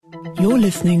You're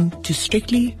listening to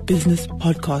Strictly Business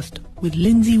Podcast with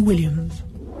Lindsay Williams.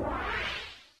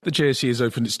 The JSE has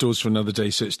opened its doors for another day,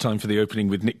 so it's time for the opening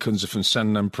with Nick Kunze from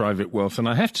Sanlam Private Wealth. And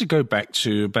I have to go back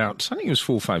to about, I think it was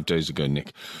 4 or 5 days ago,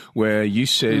 Nick, where you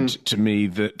said to me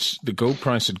that the gold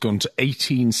price had gone to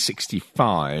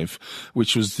 1865,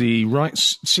 which was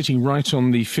sitting right on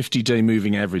the 50-day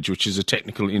moving average, which is a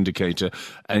technical indicator.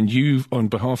 And you, on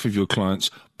behalf of your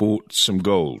clients, bought some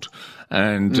gold.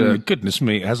 And goodness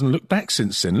me, it hasn't looked back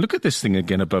since then. Look at this thing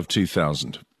again above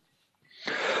 2,000.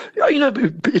 You know,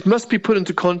 it must be put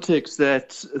into context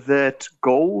that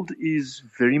gold is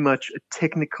very much a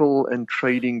technical and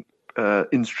trading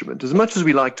instrument. As much as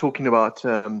we like talking about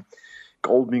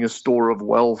gold being a store of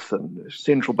wealth and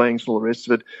central banks and all the rest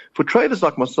of it, for traders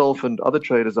like myself and other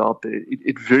traders out there,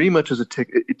 it very much is it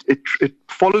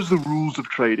follows the rules of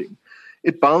trading.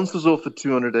 It bounces off the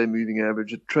 200-day moving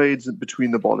average. It trades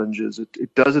between the Bollingers.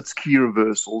 It does its key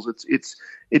reversals. It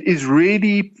is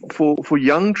really for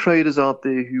young traders out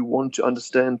there who want to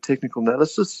understand technical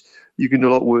analysis. You can do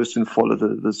a lot worse than follow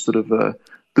the sort of the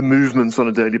movements on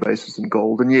a daily basis in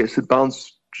gold. And yes, it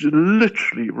bounced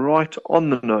literally right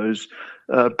on the nose,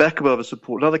 back above a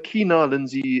support. Now the key now,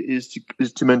 Lindsay, is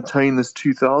to maintain this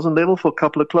 2,000 level for a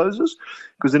couple of closes,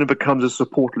 because then it becomes a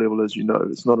support level, as you know.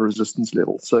 It's not a resistance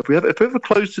level. So if we have a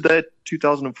close today at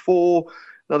 2004,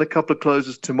 another couple of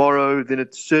closes tomorrow, then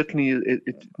it certainly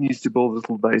it needs to build a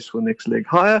little base for the next leg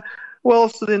higher. Well,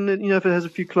 so then, you know, if it has a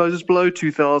few closes below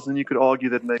 2,000, you could argue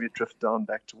that maybe it drifts down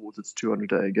back towards its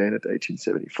 200-day again at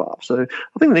 1875. So I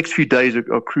think the next few days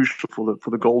are crucial for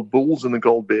the gold bulls and the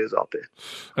gold bears out there.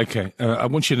 Okay. I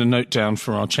want you to note down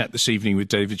for our chat this evening with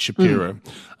David Shapiro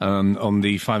on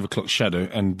the 5 o'clock shadow,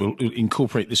 and we'll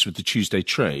incorporate this with the Tuesday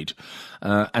trade.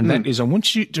 And that is, I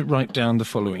want you to write down the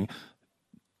following.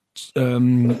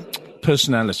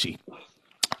 Personality.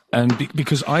 And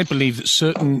because I believe that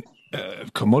certain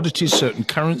commodities, certain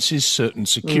currencies, certain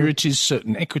securities,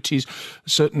 certain equities,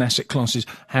 certain asset classes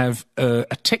have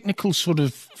a technical sort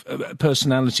of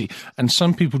personality, and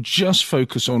some people just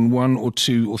focus on 1 or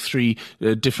 2 or 3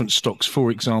 different stocks,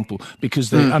 for example, because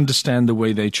they understand the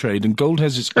way they trade, and gold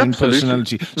has its own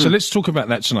personality. So let's talk about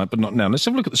that tonight, but not now. Let's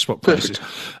have a look at the spot prices.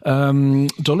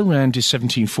 Dollar rand is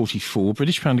 17.44,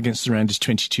 British pound against the rand is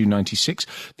 22.96,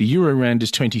 the euro rand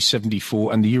is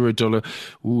 20.74, and the euro dollar,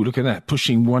 look at that,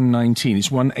 pushing 119. It's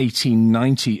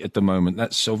 118.90 at the moment.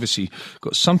 That's obviously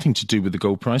got something to do with the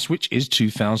gold price, which is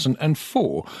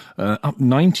 2004, up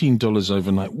 $19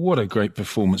 overnight. What a great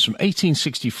performance from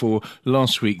 1864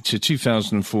 last week to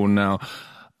 2004 now.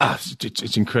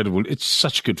 It's incredible. It's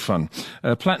such good fun.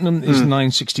 Platinum is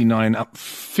 969, up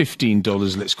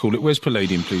 $15, let's call it. Where's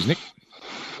palladium, please, Nick?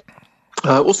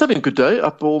 Also been a good day,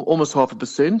 up almost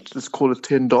 0.5%. Let's call it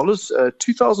 $10.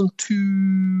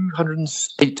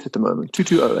 2,208 at the moment,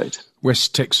 2,208.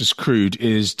 West Texas crude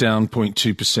is down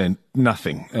 0.2%,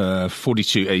 nothing,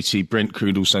 42.80. Brent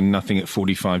crude also nothing at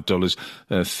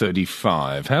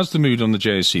 $45.35. How's the mood on the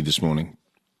JSE this morning?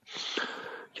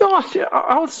 Yeah,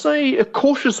 I would say a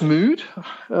cautious mood.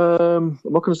 I'm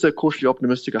not going to say cautiously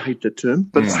optimistic. I hate that term,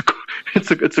 but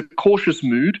it's a cautious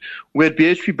mood. We had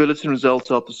BHP Bulletin results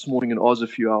out this morning in Oz a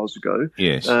few hours ago.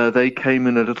 Yes, they came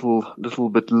in a little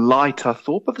bit light, I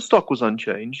thought, but the stock was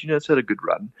unchanged. You know, it's had a good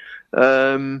run.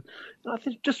 I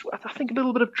think a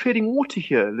little bit of treading water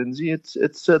here, Lindsay. It's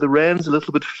the rand's a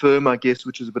little bit firm, I guess,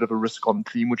 which is a bit of a risk-on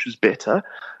theme, which is better.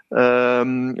 A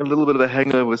little bit of a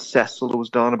hangover with Sasol. It was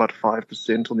down about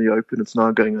 5% on the open. It's now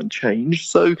going unchanged.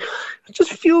 So it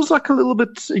just feels like a little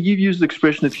bit, you've used the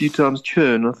expression a few times,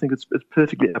 churn. I think it's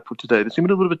perfectly apt for today. There's going to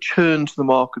be a little bit of a churn to the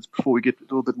markets before we get a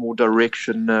little bit more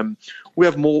direction. We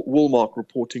have more Walmart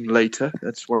reporting later.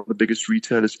 That's one of the biggest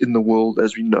retailers in the world,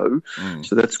 as we know.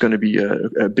 So that's going to be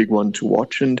a big one to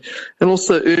watch. And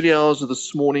also early hours of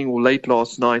this morning or late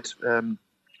last night,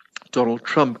 Donald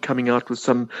Trump coming out with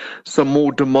some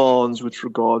more demands with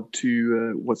regard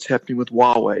to what's happening with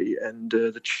Huawei and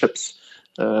the chips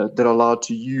that are allowed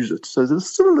to use it. So there's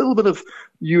still a little bit of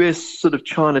US sort of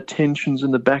China tensions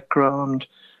in the background.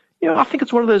 You know, I think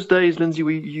it's one of those days, Lindsay,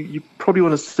 where you probably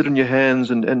want to sit on your hands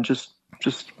and just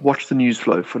watch the news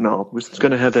flow for now, because it's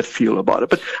going to have that feel about it.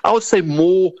 But I would say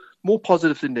more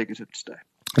positive than negative today.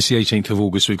 It's the 18th of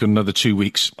August. We've got another 2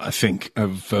 weeks, I think,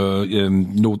 of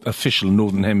official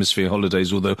Northern Hemisphere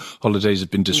holidays, although holidays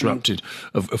have been disrupted,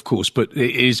 of course. But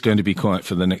it is going to be quiet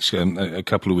for the next a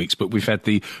couple of weeks. But we've had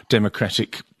the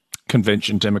Democratic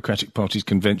convention, Democratic Party's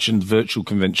convention, virtual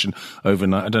convention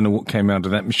overnight. I don't know what came out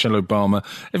of that. Michelle Obama,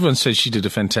 everyone says she did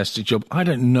a fantastic job. I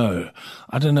don't know.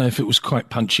 I don't know if it was quite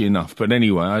punchy enough. But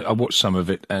anyway, I watched some of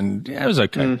it and yeah, it was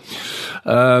okay.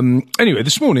 Anyway,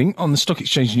 this morning on the Stock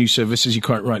Exchange News Service, as you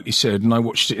quite rightly said, and I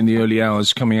watched it in the early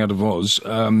hours coming out of Oz,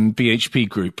 BHP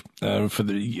Group, for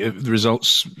the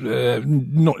results,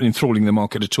 not enthralling the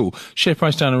market at all. Share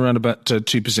price down around about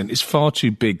 2%. It's far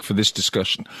too big for this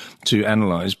discussion to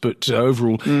analyse. But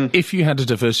overall, if you had a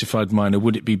diversified miner,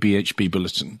 would it be BHP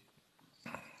Billiton?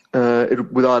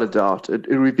 Without a doubt. It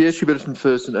would be BHP Billiton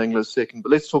first and Anglo second.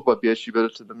 But let's talk about BHP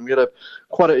Billiton. I mean, we had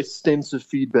quite an extensive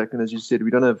feedback, and as you said,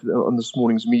 we don't have on this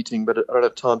morning's meeting, but I don't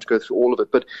have time to go through all of it.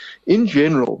 But in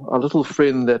general, our little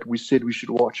friend that we said we should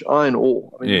watch, iron ore,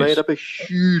 I mean, made up a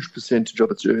huge percentage of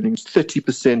its earnings,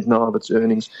 30% now of its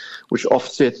earnings, which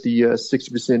offset the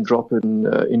 60% drop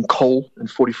in coal and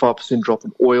 45% drop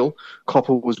in oil.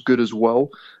 Copper was good as well.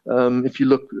 If you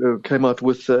look, came out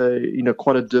with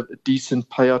quite a decent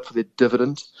payout for their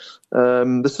dividend.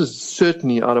 This is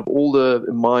certainly, out of all the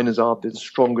miners out there, the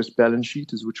strongest balance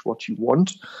sheet is what you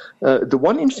want. The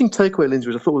one interesting takeaway,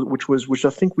 Lindsay, which I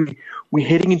think we're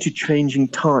heading into changing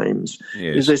times,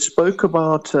 is they spoke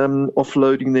about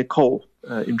offloading their coal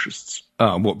interests.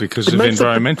 What, because of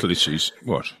environmental issues?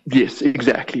 What? Yes,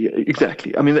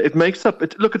 exactly. I mean, it makes up,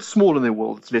 look, it's small in their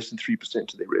world. It's less than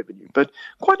 3% of their revenue. But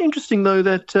quite interesting, though,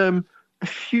 that a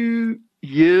few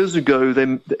years ago,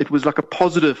 it was like a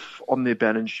positive on their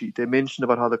balance sheet. They mentioned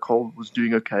about how the coal was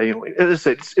doing okay. As I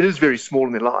said, it is very small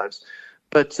in their lives.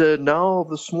 But now,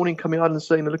 this morning, coming out and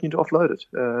saying they're looking to offload it.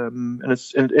 And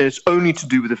it's only to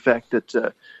do with the fact that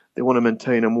they want to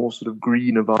maintain a more sort of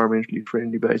green, environmentally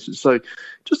friendly basis. So I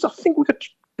think we've got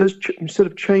those sort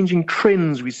of changing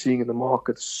trends we're seeing in the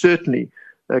market. Certainly,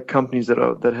 companies that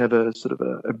have a sort of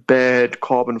a bad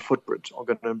carbon footprint are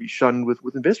going to be shunned with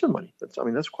investment money.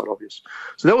 That's quite obvious.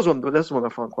 So that's the one I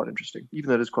found quite interesting, even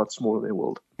though it is quite small in their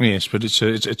world. Yes, but it's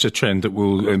a trend that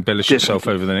will embellish itself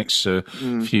over the next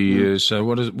few years. So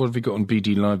what have we got on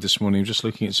BD Live this morning? Just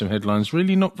looking at some headlines.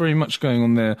 Really not very much going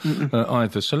on there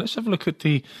either. So let's have a look at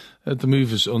the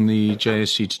movers on the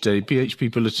JSE today. BHP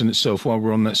Billiton itself, while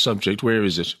we're on that subject, where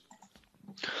is it?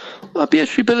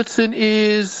 BHP Billiton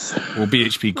is... Or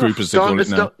BHP Group, as they call it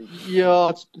now.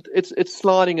 It's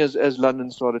sliding as London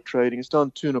started trading. It's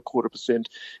down 2.25%.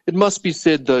 It must be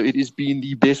said, though, it has been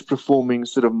the best performing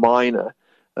sort of miner,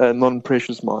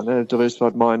 non-precious miner,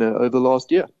 diversified miner over the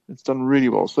last year. It's done really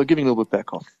well. So giving a little bit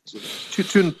back off.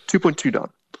 2.2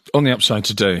 down. On the upside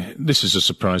today, this is a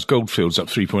surprise. Goldfields up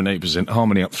 3.8%,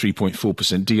 Harmony up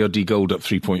 3.4%, DRD Gold up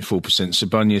 3.4%,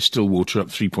 Sibanye-Stillwater up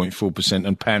 3.4%,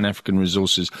 and Pan-African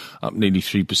Resources up nearly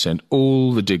 3%.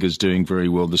 All the diggers doing very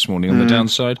well this morning. On the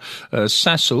downside,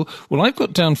 Sasol, well, I've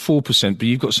got down 4%, but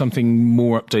you've got something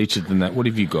more updated than that. What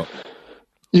have you got?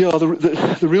 Yeah,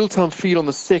 the real-time feed on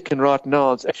the second right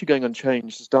now, it's actually going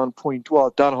unchanged. It's down down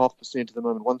 0.5% at the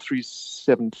moment,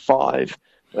 1,375.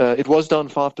 It was down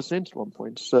 5% at one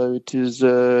point, so it is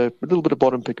a little bit of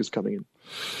bottom pickers coming in.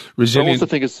 Resilient. I also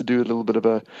think it's to do with a little bit of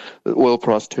the oil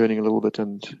price turning a little bit,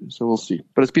 and so we'll see.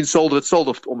 But it's been sold. It's sold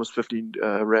off almost 15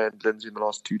 rand, Lindsay, in the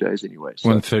last 2 days anyway. So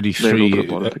 133,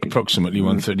 approximately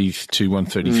 132,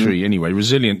 133. Anyway,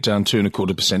 Resilient down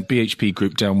 2.25%, BHP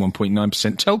Group down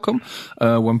 1.9%, Telkom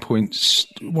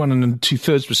 1.1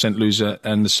 2/3% loser,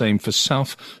 and the same for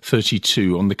South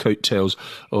 32 on the coattails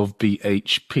of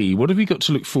BHP. What have we got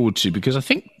to look forward to? Because I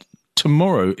think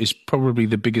tomorrow is probably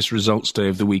the biggest results day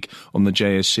of the week on the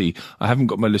JSE. I haven't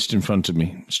got my list in front of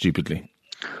me, stupidly.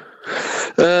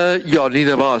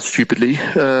 Neither have I, stupidly.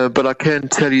 But I can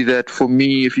tell you that for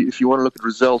me, if you want to look at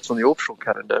results on the offshore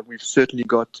calendar, we've certainly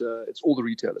got, it's all the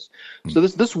retailers. So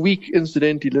this week,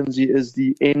 incidentally, Lindsay, is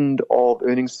the end of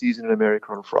earnings season in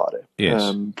America on Friday.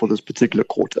 Yes. For this particular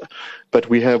quarter. But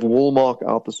we have Walmart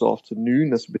out this afternoon.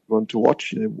 That's a big one to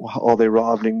watch. Are they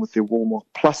rivaling with their Walmart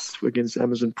Plus against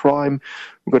Amazon Prime?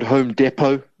 We've got Home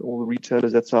Depot, all the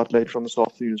retailers, that's out later on this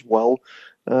afternoon as well.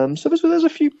 So there's a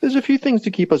few things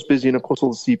to keep us busy, and of course all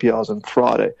the CPRs on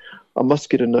Friday. I must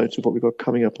get a note of what we've got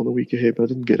coming up on the week ahead, but I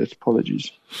didn't get it.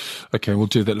 Apologies. Okay, we'll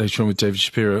do that later on with David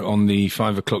Shapiro on the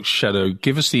 5 o'clock shadow.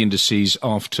 Give us the indices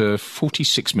after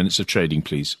 46 minutes of trading,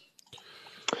 please.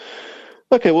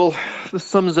 Okay, well, this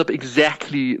sums up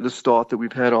exactly the start that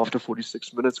we've had after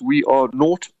 46 minutes. We are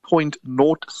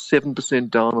 0.07%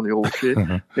 down on the oil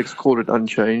share. Let's call it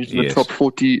unchanged. In the top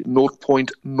 40,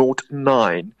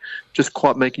 0.09. just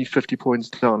quite making 50 points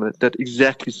down. That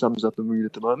exactly sums up the mood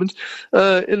at the moment.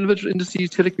 Individual indices,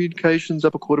 telecommunications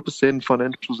up 0.25%,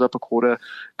 financials up 0.25%,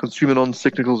 consumer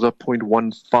non-cyclicals up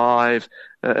 0.15%,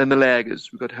 and the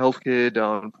laggers, we've got healthcare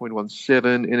down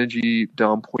 0.17%, energy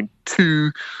down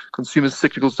 0.2%, consumer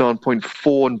cyclicals down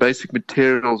 0.4%, and basic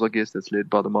materials, I guess that's led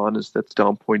by the miners, that's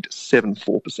down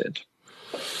 0.74%.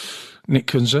 Nick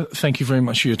Kunze, thank you very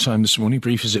much for your time this morning,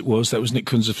 brief as it was. That was Nick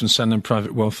Kunze from Sanlam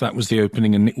Private Wealth. That was the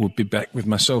opening, and Nick will be back with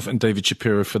myself and David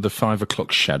Shapiro for the 5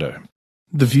 o'clock shadow.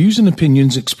 The views and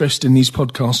opinions expressed in these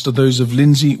podcasts are those of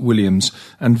Lindsay Williams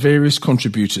and various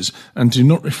contributors and do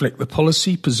not reflect the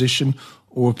policy, position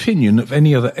or opinion of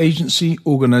any other agency,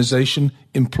 organisation,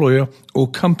 employer or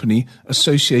company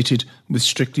associated with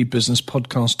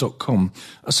strictlybusinesspodcast.com.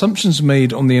 Assumptions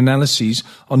made on the analyses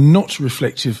are not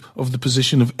reflective of the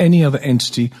position of any other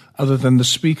entity other than the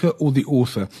speaker or the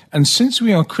author. And since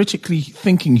we are critically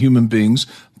thinking human beings,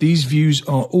 these views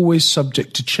are always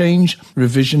subject to change,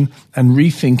 revision and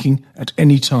rethinking at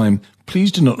any time.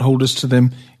 Please do not hold us to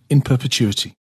them in perpetuity.